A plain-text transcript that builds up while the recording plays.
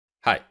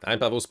Hi, I'm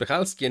Paweł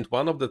Spechalski, and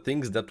one of the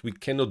things that we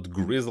cannot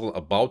grizzle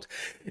about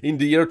in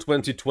the year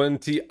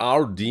 2020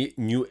 are the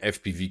new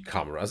FPV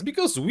cameras,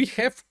 because we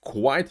have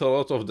quite a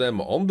lot of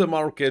them on the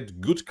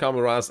market, good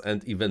cameras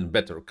and even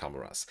better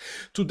cameras.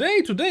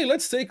 Today,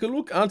 let's take a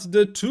look at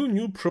the two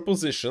new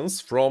propositions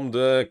from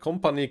the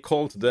company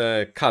called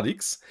the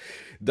Caddx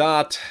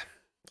that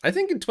I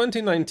think in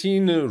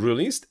 2019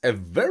 released a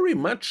very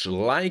much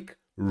like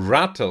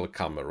Ratel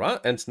camera,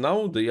 and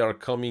now they are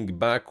coming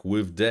back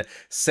with the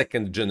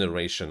second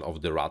generation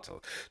of the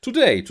Ratel.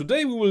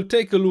 Today we will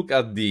take a look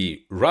at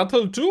the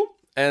Ratel 2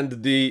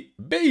 and the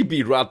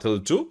Baby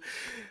Ratel 2.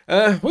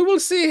 We will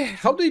see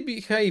how they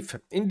behave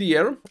in the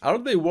air, are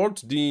they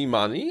worth the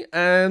money,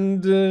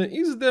 and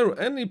is there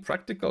any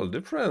practical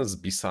difference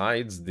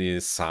besides the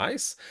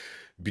size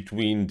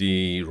between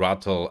the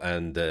Ratel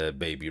and the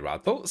Baby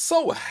Ratel.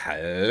 So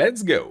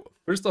let's go.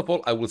 First of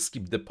all, I will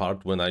skip the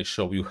part when I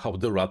show you how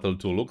the Ratel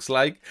 2 looks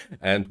like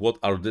and what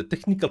are the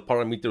technical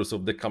parameters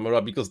of the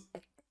camera, because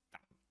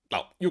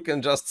now you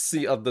can just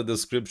see at the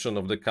description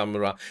of the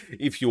camera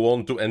if you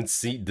want to and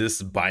see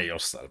this by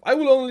yourself. I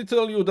will only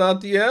tell you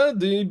that, yeah,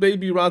 the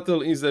Baby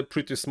Ratel is a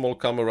pretty small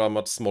camera,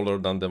 much smaller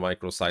than the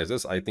micro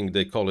sizes. I think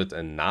they call it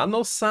a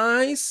nano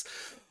size.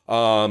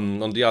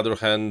 On the other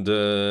hand,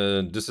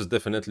 this is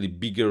definitely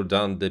bigger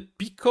than the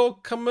Pico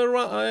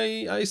camera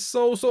I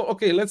saw. So,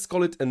 okay, let's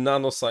call it a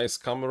nano size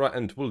camera,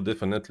 and will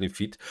definitely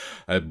fit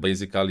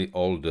basically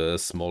all the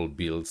small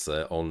builds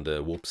on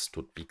the whoops,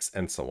 toothpicks,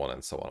 and so on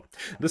and so on.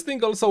 This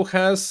thing also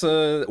has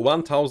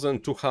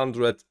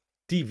 1200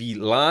 TV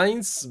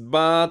lines,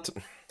 but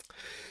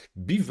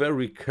be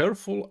very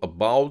careful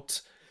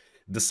about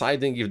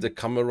deciding if the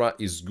camera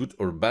is good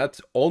or bad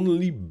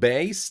only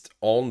based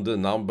on the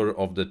number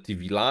of the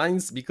TV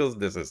lines, because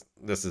this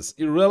is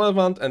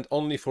irrelevant and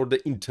only for the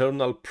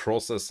internal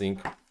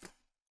processing.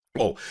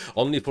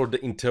 Only for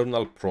the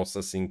internal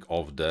processing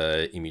of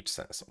the image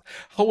sensor.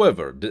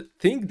 However, the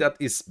thing that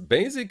is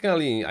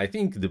basically, I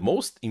think, the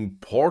most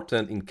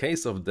important in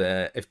case of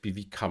the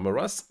FPV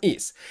cameras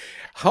is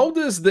how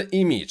does the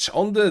image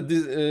on the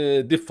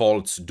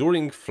defaults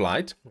during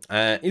flight,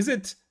 is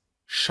it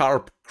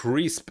sharp,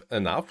 crisp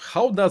enough?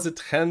 How does it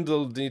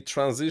handle the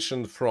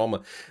transition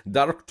from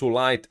dark to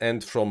light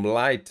and from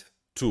light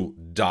to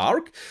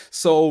dark?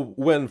 So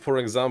when, for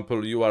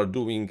example, you are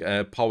doing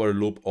a power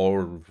loop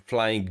or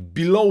flying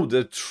below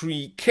the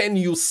tree, can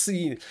you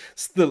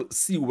still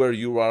see where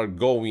you are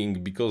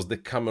going, because the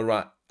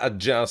camera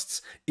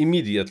adjusts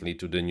immediately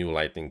to the new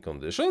lighting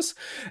conditions?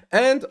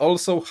 And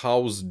also,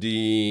 how's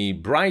the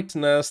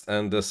brightness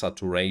and the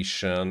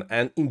saturation,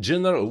 and in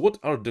general, what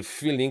are the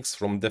feelings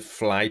from the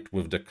flight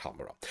with the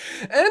camera?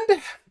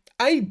 And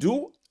I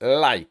do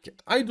like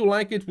it. I do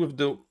like it, with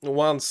the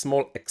one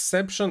small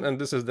exception, and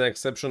this is the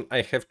exception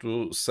I have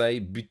to say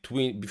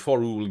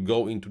before we will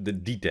go into the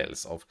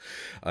details of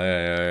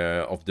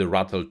the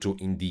Ratel 2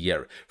 in the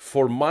air.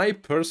 For my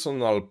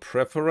personal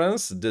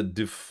preference, the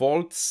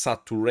default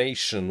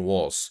saturation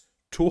was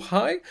too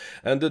high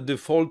and the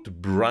default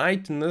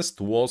brightness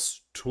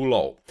was too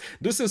low.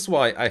 This is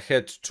why I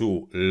had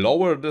to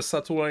lower the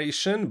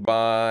saturation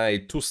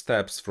by 2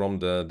 steps from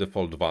the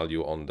default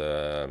value on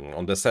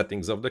the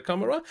settings of the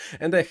camera,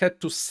 and I had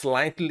to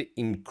slightly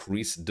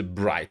increase the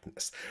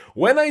brightness.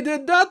 When I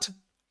did that,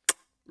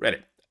 ready.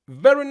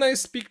 Very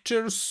nice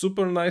picture,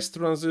 super nice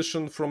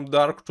transition from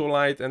dark to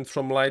light and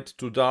from light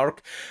to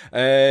dark.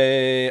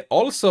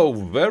 Also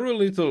very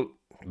little,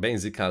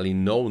 basically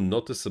no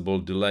noticeable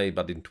delay,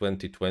 but in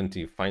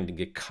 2020 finding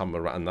a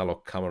camera,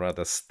 analog camera,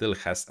 that still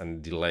has a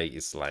delay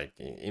is like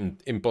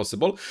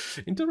impossible.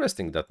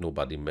 Interesting that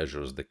nobody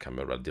measures the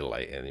camera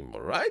delay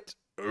anymore, right?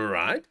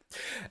 Right.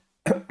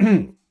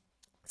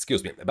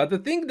 Excuse me. But the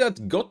thing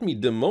that got me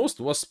the most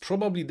was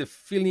probably the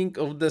feeling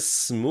of the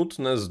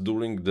smoothness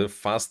during the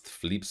fast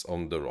flips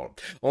on the roll.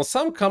 On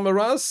some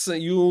cameras,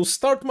 you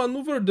start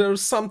maneuver,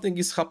 there's something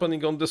is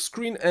happening on the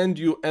screen, and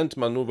you end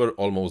maneuver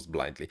almost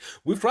blindly.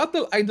 With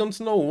Ratel, I don't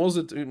know, was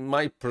it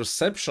my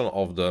perception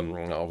of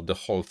the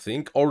whole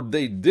thing, or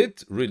they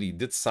really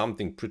did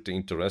something pretty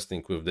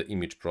interesting with the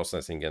image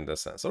processing and the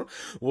sensor,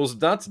 was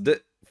that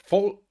the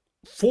full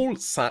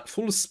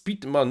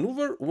speed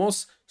maneuver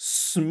was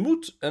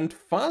smooth and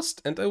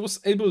fast, and I was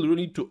able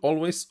really to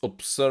always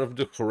observe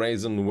the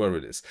horizon where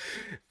it is.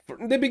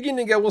 In the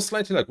beginning I was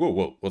slightly like,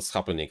 whoa, what's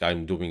happening?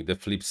 I'm doing the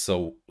flip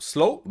so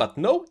slow, but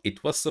no,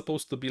 it was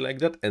supposed to be like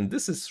that, and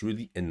this is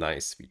really a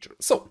nice feature.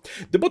 So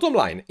the bottom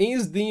line,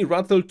 is the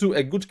Ratel 2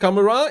 a good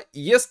camera?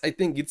 Yes, I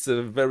think it's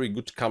a very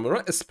good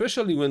camera,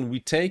 especially when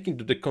we take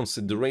into the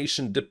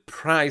consideration the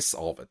price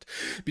of it,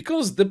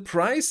 because the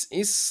price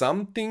is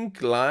something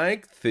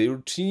like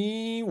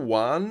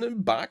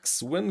 31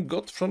 bucks when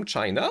got from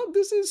China.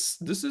 This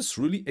is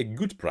really a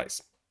good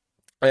price.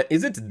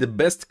 Is it the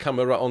best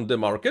camera on the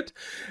market?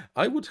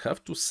 I would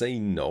have to say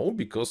no,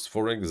 because,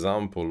 for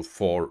example,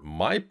 for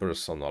my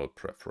personal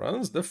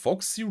preference, the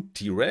Foxeer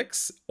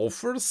T-Rex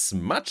offers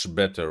much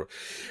better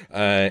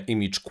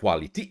image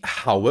quality.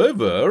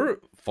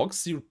 However,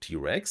 Foxeer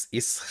T-Rex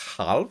is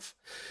half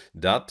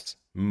that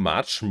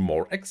much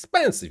more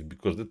expensive,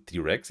 because the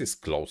T-Rex is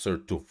closer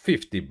to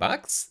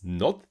 $50,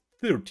 not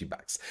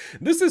 $30.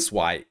 This is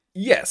why,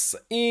 yes,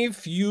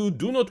 if you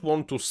do not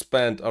want to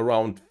spend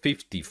around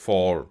 50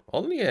 for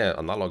only an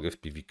analog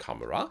FPV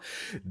camera,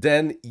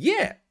 then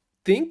yeah,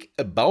 think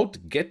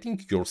about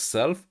getting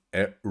yourself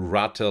a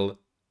Ratel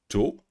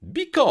 2,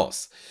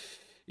 because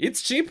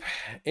it's cheap,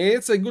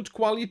 it's a good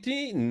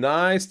quality,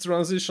 nice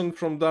transition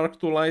from dark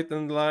to light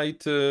and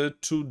light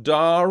to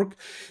dark,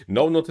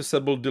 no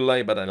noticeable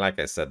delay, but like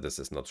I said, this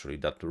is not really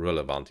that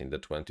relevant in the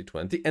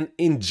 2020, and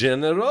in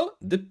general,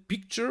 the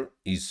picture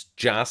is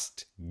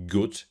just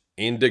good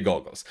in the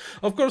goggles.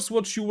 Of course,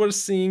 what you were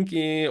seeing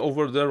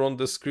over there on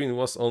the screen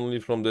was only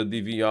from the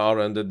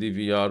DVR, and the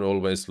DVR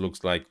always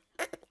looks like...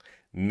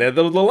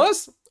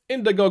 Nevertheless,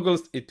 in the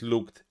goggles it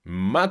looked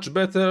much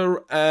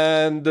better,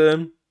 and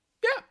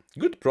yeah,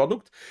 good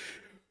product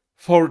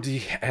for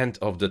the end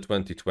of the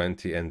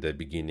 2020 and the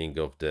beginning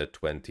of the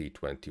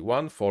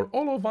 2021 for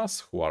all of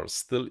us who are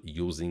still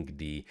using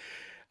the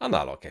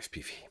analog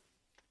FPV.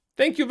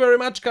 Thank you very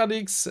much,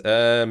 Caddx.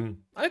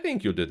 I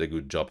think you did a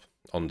good job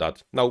on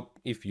that. Now,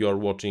 if you're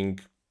watching,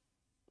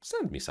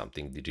 send me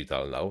something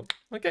digital now.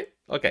 Okay?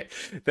 Okay.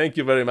 Thank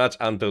you very much.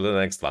 Until the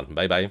next one.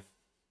 Bye-bye.